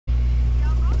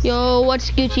Yo,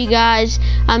 what's Gucci guys?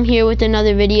 I'm here with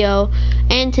another video,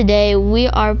 and today we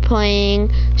are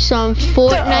playing some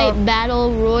Fortnite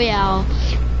Battle Royale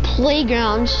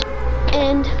Playgrounds,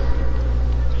 and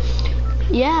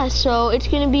yeah, so it's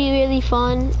gonna be really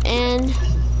fun, and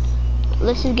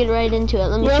let's just get right into it.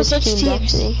 Let me switch teams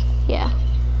actually. Yeah.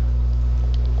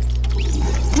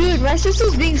 Dude, my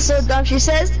sister's being so dumb. She's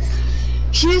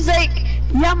like,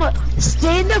 Yama,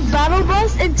 stay in the battle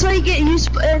bus until you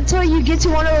get to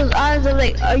one of those islands. I'm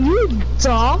like, are you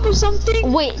dumb or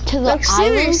something? Wait, to the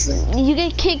islands? You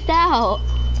get kicked out.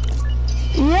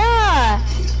 Yeah.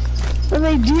 I'm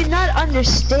like, do you not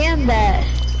understand that?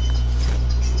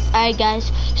 Alright guys,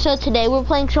 so today we're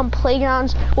playing some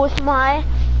Playgrounds with my,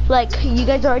 you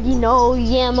guys already know,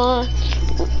 Yama.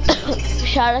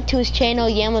 Shout out to his channel,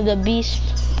 Yama the Beast.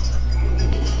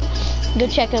 Go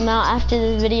check him out after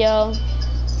this video.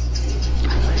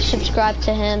 Subscribe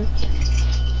to him.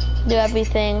 Do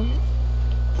everything.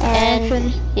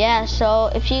 And yeah, so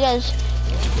if you guys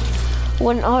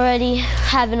haven't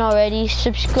already,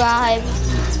 subscribe.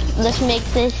 Let's make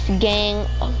this gang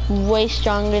way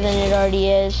stronger than it already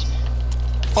is.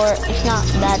 Or it's not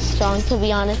that strong, to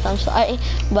be honest, I'm sorry,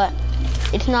 but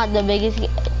it's not the biggest,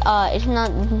 it's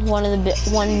not one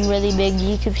really big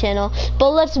YouTube channel,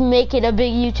 but let's make it a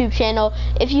big YouTube channel.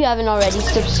 If you haven't already,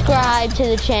 subscribe to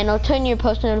the channel, turn your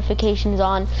post notifications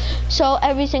on, so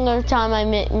every single time I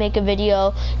make a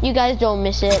video, you guys don't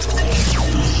miss it.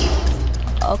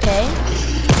 Okay.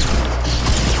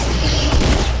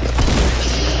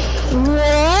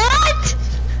 What?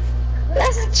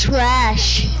 That's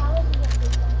trash.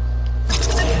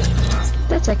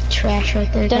 That's like trash right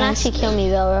there, Don't guys. actually kill me,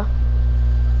 though, bro.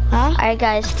 Huh? Alright,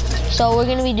 guys. So we're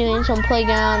gonna be doing some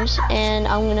Playgrounds, and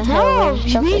I'm gonna head over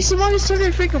to No, me someone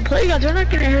started freaking Playgrounds. They're not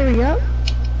gonna hurry up.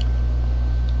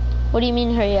 What do you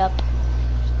mean, hurry up?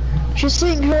 She's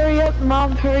saying, hurry up,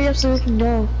 Mom, hurry up so we can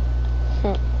go.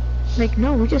 Like,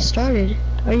 no, we just started.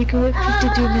 Or you can wait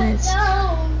 52 minutes.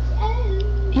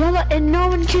 Yeah, and no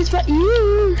one cares about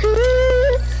you.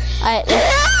 Alright,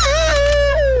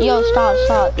 yo,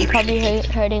 stop. You're probably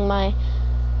hurting my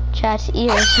chat's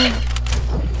ears.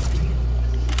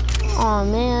 Oh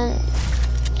man.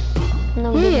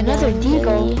 No, hey, another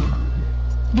Deagle.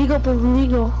 Deagle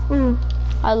Burrigo. Ooh.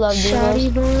 I love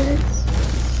Deagles.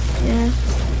 Yeah.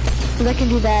 Cause I can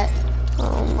do that.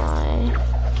 Oh my.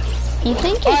 You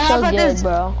think you're so good,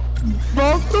 bro.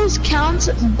 Both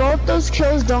those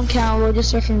kills don't count. We'll just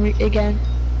start from again.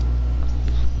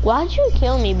 Why'd you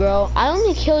kill me, bro? I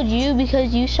only killed you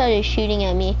because you started shooting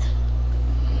at me.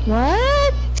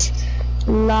 What?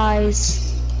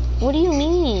 Lies. What do you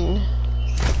mean?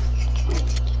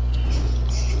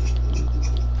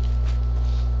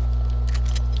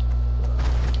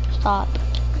 Stop.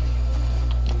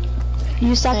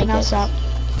 You stop and I'll stop.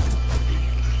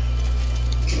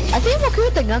 I think I'm okay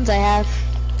with the guns I have.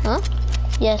 Huh?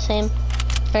 Yeah, same.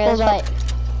 Alright, let's fight.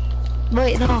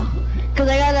 Wait, no. Cause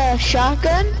I got a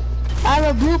shotgun, I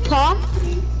have a blue pump,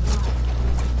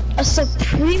 a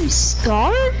Supreme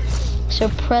Scar?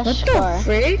 Suppress Scar. What the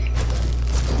frick?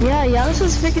 Yeah, this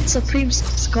is freaking Supreme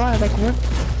Scar, like what?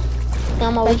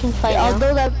 Yama, we can fight now.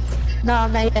 Although that, no,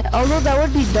 not yet. Although that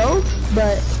would be dope,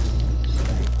 but.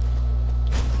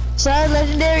 So I have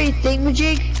legendary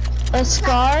thingamajig, a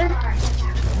Scar,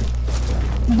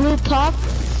 blue pump,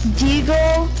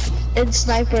 Deagle, and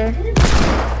Sniper.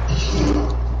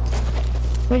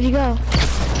 Where'd you go?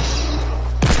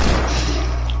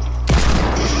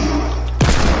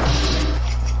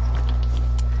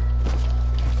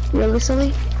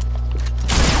 Realistically?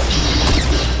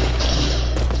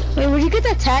 Wait, where'd you get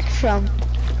that tack from?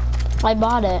 I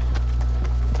bought it.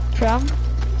 From?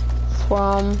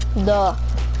 From the...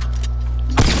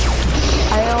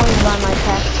 I always buy my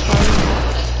packs from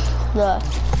the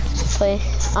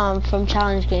place, from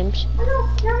Challenge Games.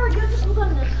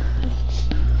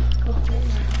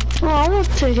 Oh, I want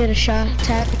to get a shot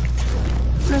attack.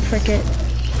 No, frick it.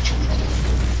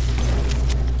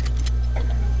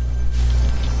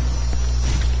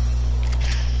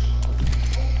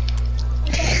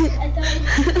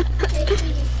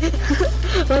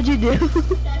 What'd you do?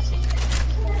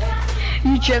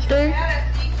 You tripped her?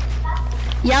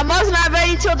 Yeah, Mom's not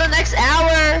ready till the next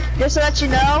hour. Just to let you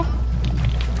know.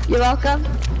 You're welcome.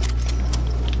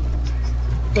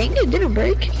 Dang, it didn't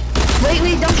break.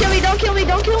 Wait, don't kill me, don't kill me,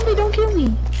 don't kill me, don't kill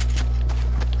me.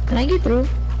 Can I get through?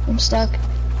 I'm stuck.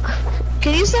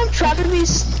 Can you stop trapping me?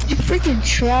 You freaking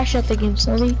trash at the game,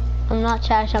 Sully. I'm not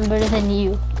trash, I'm better than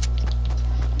you.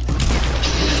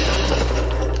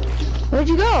 Where'd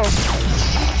you go?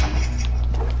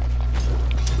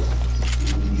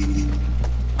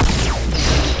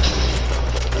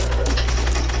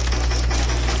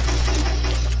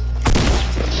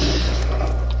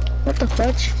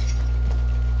 touch.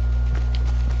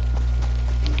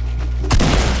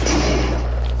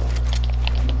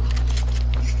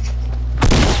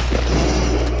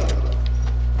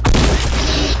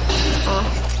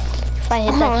 If I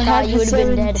hit that shot, you would have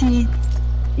been dead.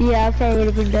 Yeah, I probably would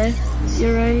have been dead.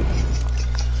 You're right.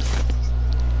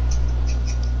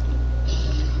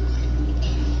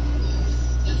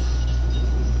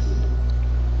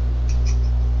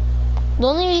 The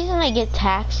only reason I get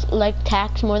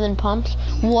tax more than pumps,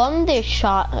 one, they're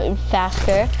shot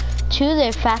faster, two,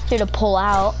 they're faster to pull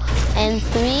out, and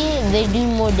three, they do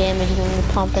more damage than the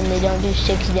pump and they don't do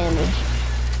 6 damage.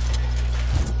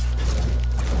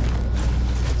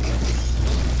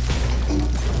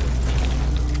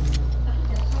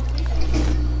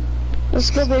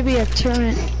 Let's go, baby, a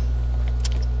turret.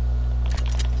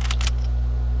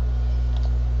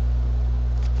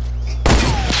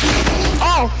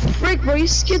 Oh, frick, bro, you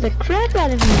scared the crap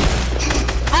out of me.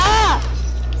 Ah!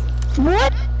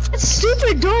 What? That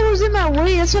stupid door was in my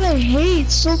way. That's what I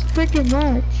hate so freaking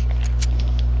much.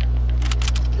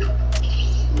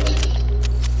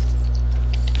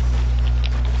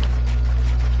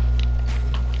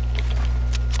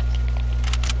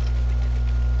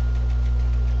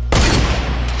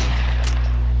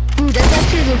 Dude, that's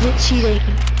actually legit cheating.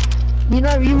 You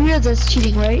know, you realize that's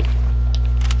cheating, right?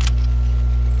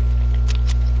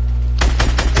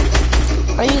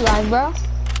 Are you live, bro?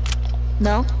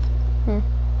 No.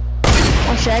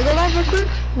 Oh, should I go live real quick?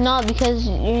 No, because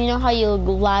you know how you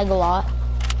lag a lot.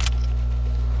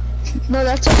 No,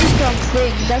 that's only from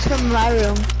thing. That's from my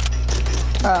room.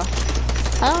 Oh.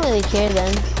 I don't really care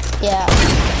then. Yeah.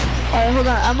 Alright, hold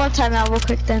on. I'm on timeout real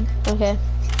quick then. Okay.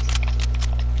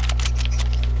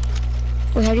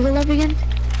 Wait, how do you go live again?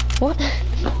 What?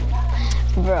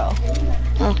 Bro.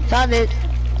 Oh, found it.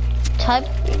 Type.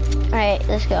 Alright,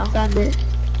 let's go. Found it.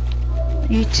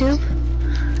 YouTube.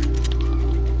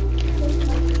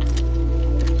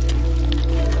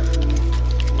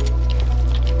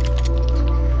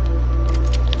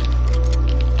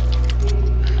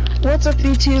 What's up,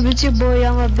 YouTube? It's your boy.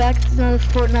 I'm back to another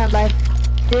Fortnite live.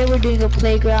 Today we're doing a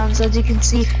playground. So as you can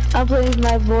see, I'm playing with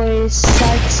my boys.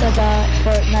 Psyched about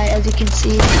Fortnite, as you can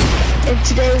see. And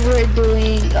today we're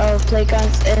doing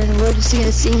playgrounds, and we're just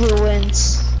gonna see who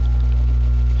wins.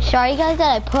 Sorry guys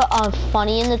that I put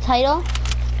funny in the title.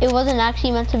 It wasn't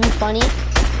actually meant to be funny.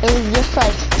 It was just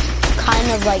like kind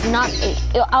of like not.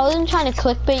 I wasn't trying to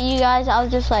clickbait you guys. I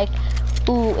was just like,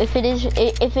 ooh, if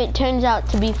it turns out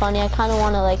to be funny, I kind of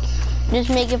want to like just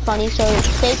make it funny. So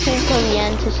stay tuned till the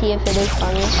end to see if it is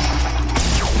funny.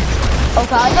 Oh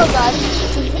god! Oh god!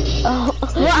 Oh,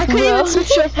 well, I couldn't even switch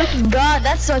to a freaking gun.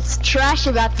 That's what's trash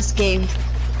about this game.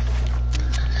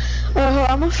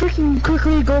 I'm gonna freaking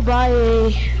quickly go buy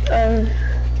a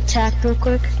tack real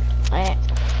quick. Alright,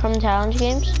 from challenge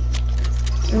games?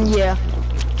 Yeah.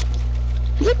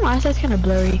 I think my eyesight's kind of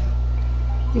blurry.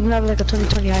 Even though I have like a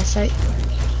 20/20 eyesight.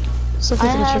 So I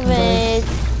have a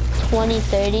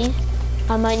 20/30.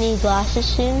 I might need glasses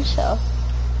soon, so.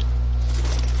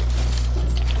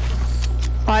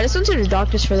 Alright, let's go to the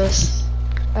doctors for this.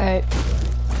 Alright.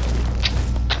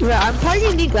 Yeah, I'm probably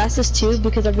gonna need glasses too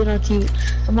because I've been on TV.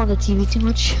 I'm on the TV too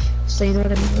much, so you know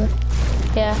what I mean. But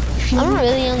yeah, I'm not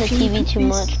really on the TV too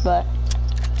much, but.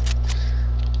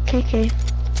 Okay.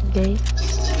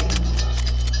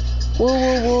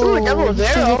 Whoa! Ooh, double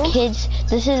barrel. This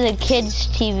is a kids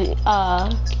TV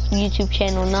YouTube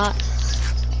channel, not.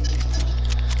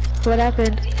 What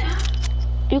happened?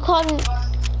 You called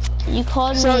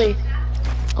Sorry. me.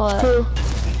 What? Who?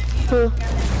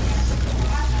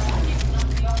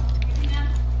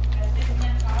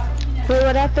 Wait,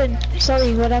 what happened?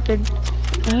 Sorry, what happened?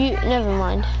 Never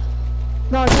mind.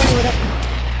 No, tell me what happened.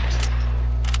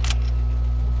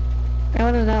 I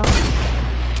wanna know.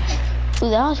 Ooh,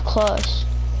 that was close.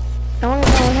 I wanna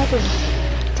know what happened.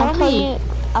 Tell me.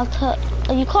 I'll tell.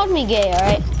 You called me gay,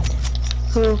 alright?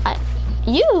 Who?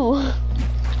 You.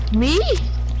 Me?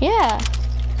 Yeah.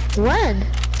 When?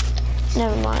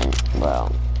 Never mind, bro.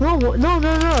 No.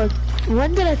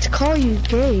 When did I call you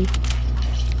gay?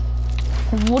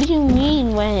 What do you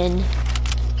mean when?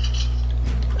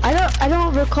 I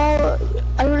don't recall.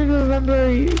 I don't even remember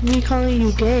me calling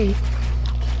you gay.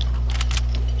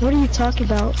 What are you talking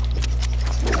about?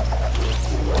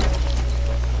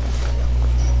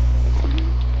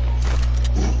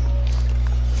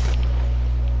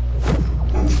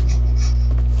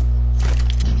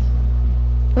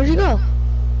 Where'd you go?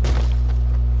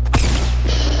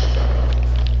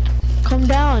 Calm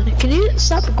down. Can you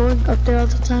stop going up there all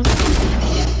the time?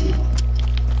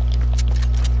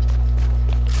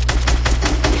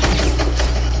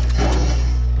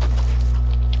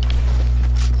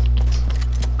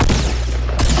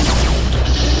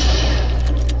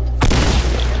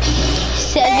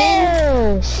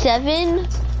 7?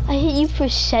 I hit you for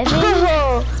 7?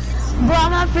 Oh, bro,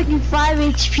 I'm at freaking 5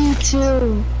 HP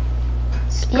too.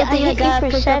 Yeah, I hit you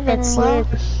for 7, bro.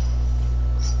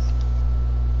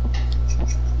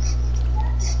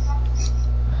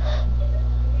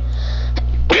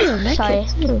 Sorry.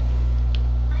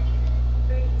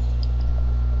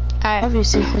 Alright.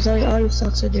 Obviously, because all your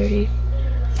socks are dirty.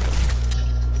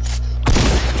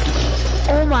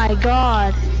 Oh my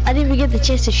god. I didn't even get the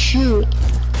chance to shoot.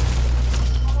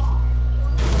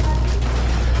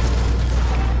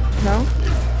 No?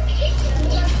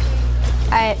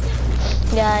 Alright,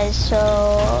 guys, so...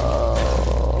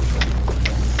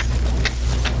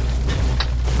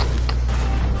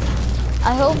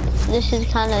 I hope this is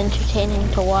kind of entertaining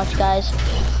to watch, guys.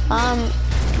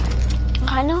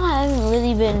 I know I haven't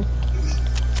really been,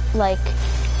 like,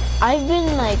 I've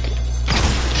been, like,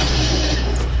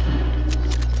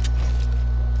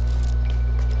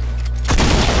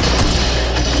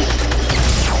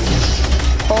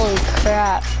 holy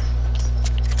crap.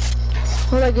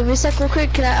 Hold on, give me a sec real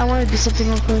quick. I want to do something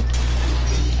real quick.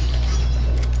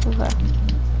 Okay.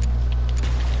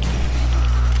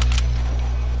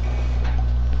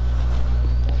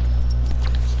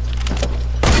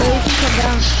 So you can come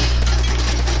down.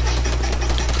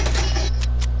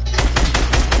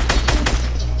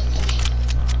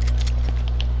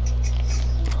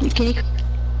 Can you come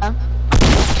down?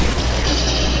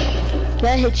 Did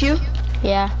that hit you?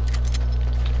 Yeah.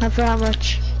 Not for how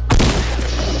much?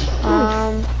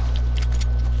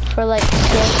 For like 6.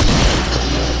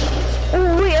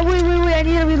 Oh wait, I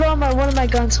need to reload one of my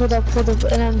guns. Hold up,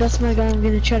 and that's my gun I'm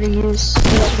gonna try to use.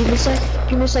 Hold up, give me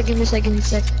a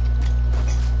sec.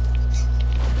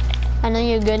 I know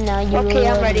you're good now. You Okay,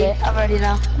 I'm ready. it. I'm ready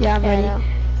now. Yeah, I'm ready. Now.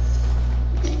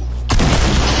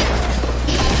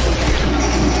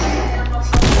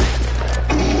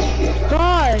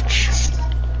 Gosh!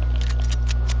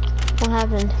 What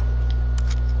happened?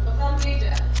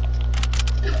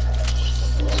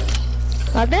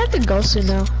 I think I have to go soon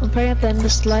now. I'm probably have to end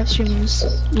this live stream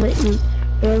lately,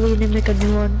 early, and then make a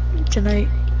new one tonight.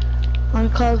 On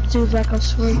Call of Duty Black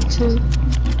Ops 4 too.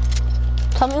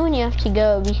 Tell me when you have to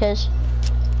go, because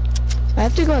I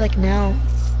have to go like now.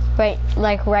 right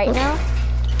now?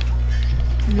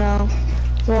 No.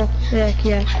 Well, yeah.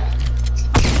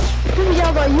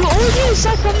 Yeah, but you always need to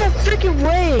start from that freaking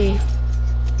way.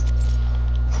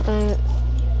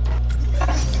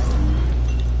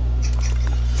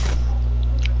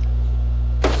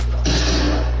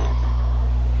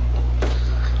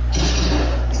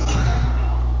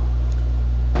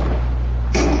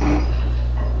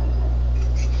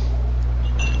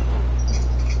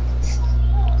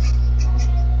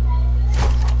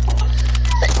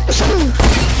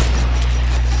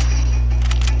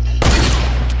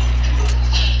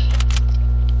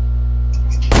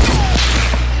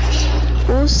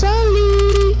 Oh,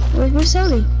 Sally! Where's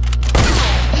Sally?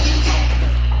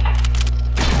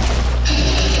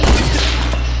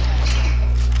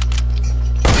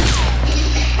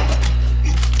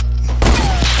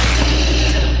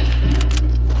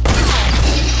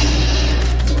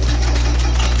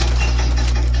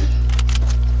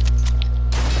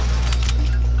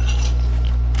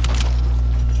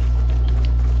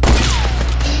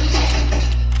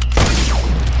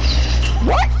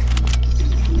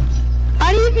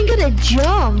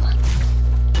 Jump!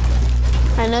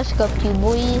 I know scoped you,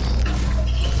 boys.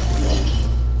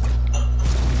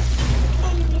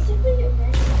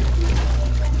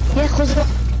 Yeah, close it up.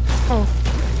 Oh.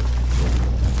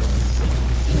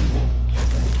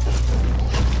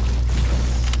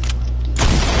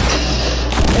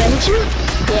 Did I hit you?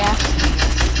 Yeah.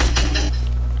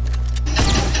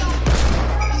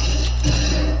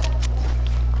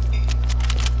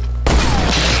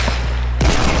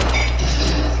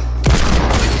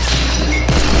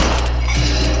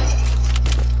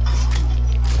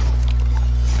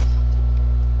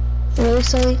 Really,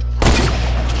 Sully?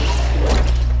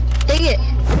 Dang it!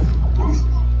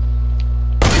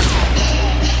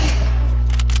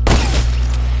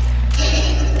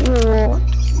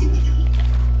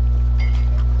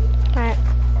 Alright.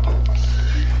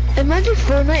 Imagine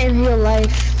Fortnite in real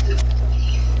life.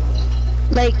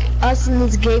 Like us in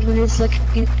this game and it's like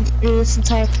through this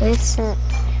entire place.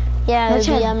 Yeah,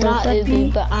 Imagine Ubi, how I'm dope not that'd Ubi,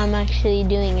 be. but I'm actually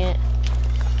doing it.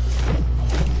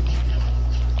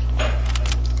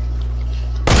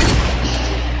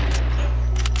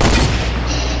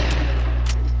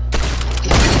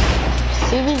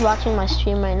 Ubi's watching my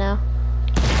stream right now.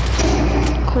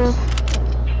 Cool.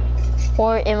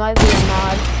 Or it might be a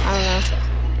mod, I don't know.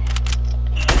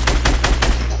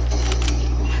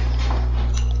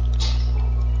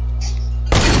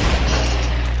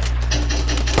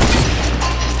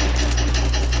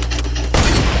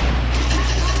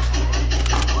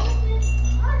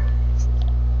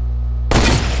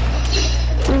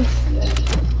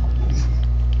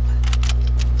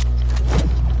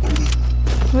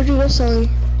 Sully.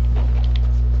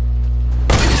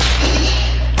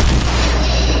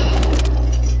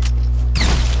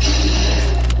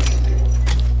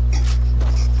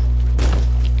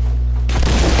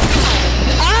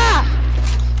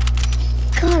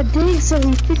 God dang,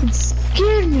 Sully, freaking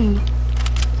scared me.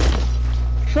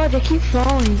 Fuck, I keep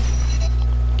falling.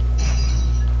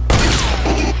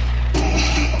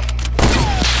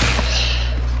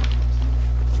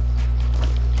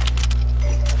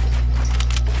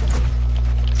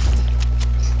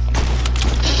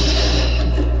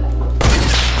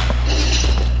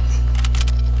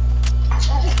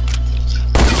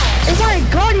 Oh my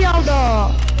god,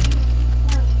 Yalda!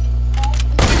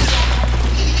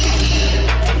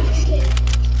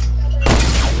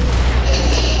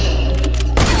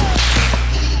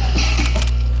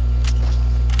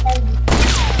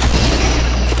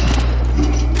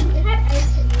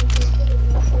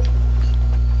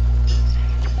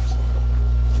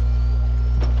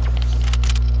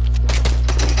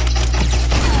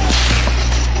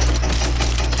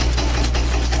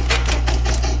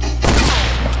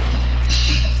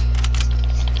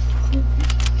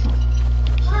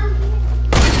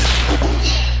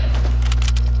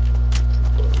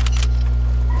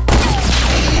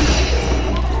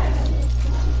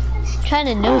 Trying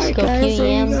to no scope you,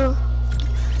 Yam.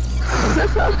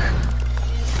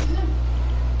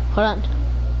 Hold on.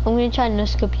 I'm gonna try to no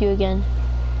scope you again.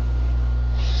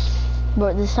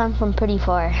 But this time from pretty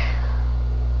far.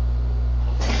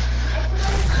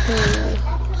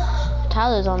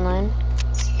 Tyler's online.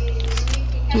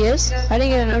 Yes? I didn't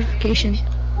get a notification.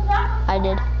 I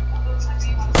did.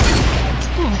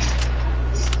 Oh.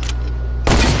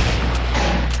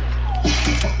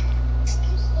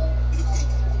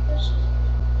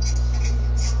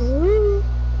 Ooh.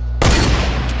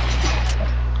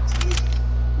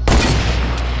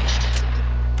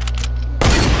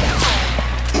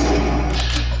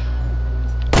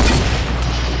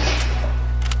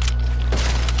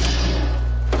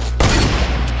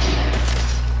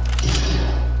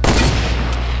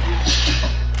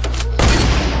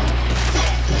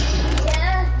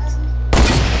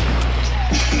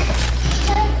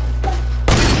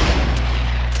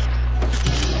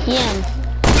 Yam.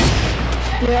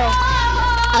 Yeah.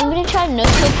 I'm gonna try to no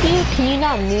scope you. Can you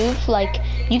not move? Like,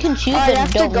 you can shoot, I but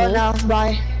have don't to go move. now.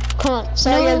 Bye. Come on.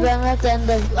 Sorry no. guys, I'm at the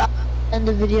end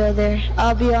of the video there.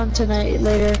 I'll be on tonight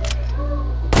later.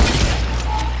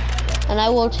 And I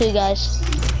will too, guys.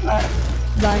 Bye.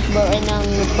 But right now I'm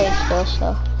gonna play still,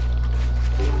 so.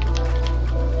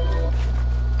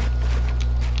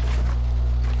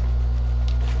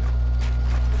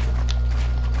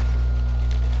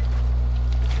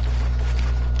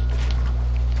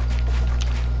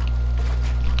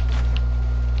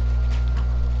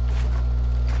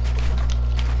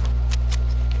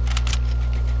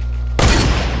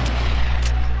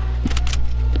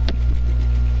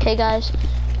 Okay, guys.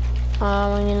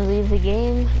 I'm gonna leave the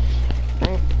game.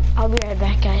 Alright, I'll be right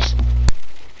back, guys.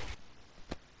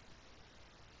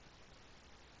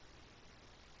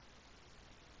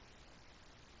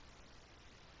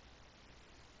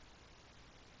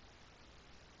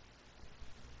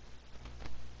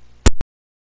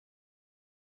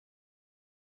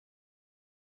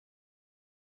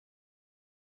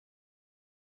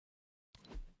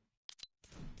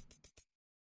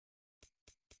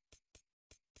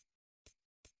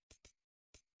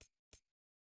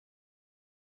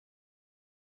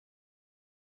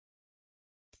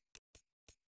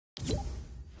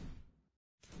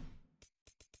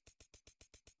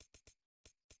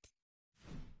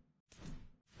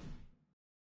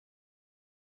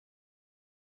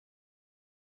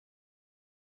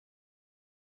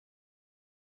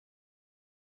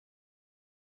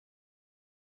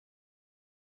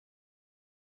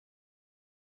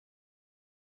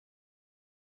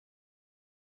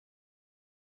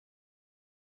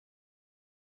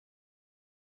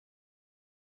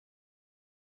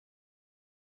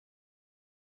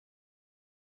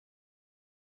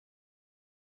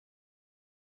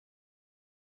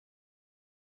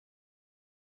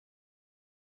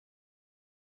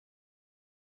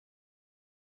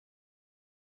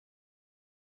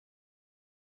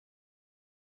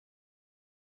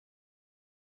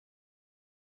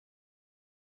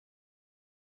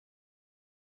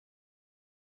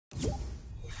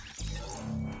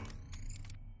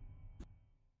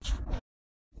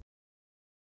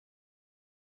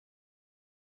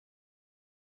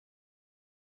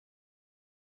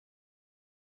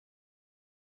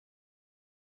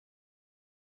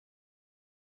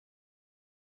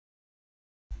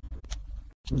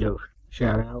 Yo,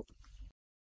 shout out.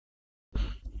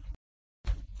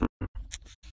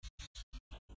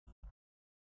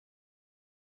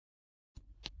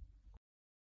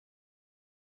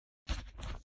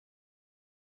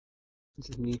 This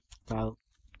is me, Kyle.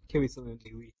 Give me something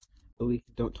we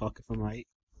don't talk if I'm right.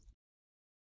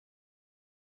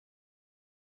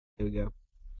 Here we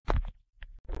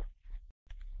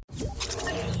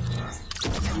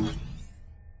go.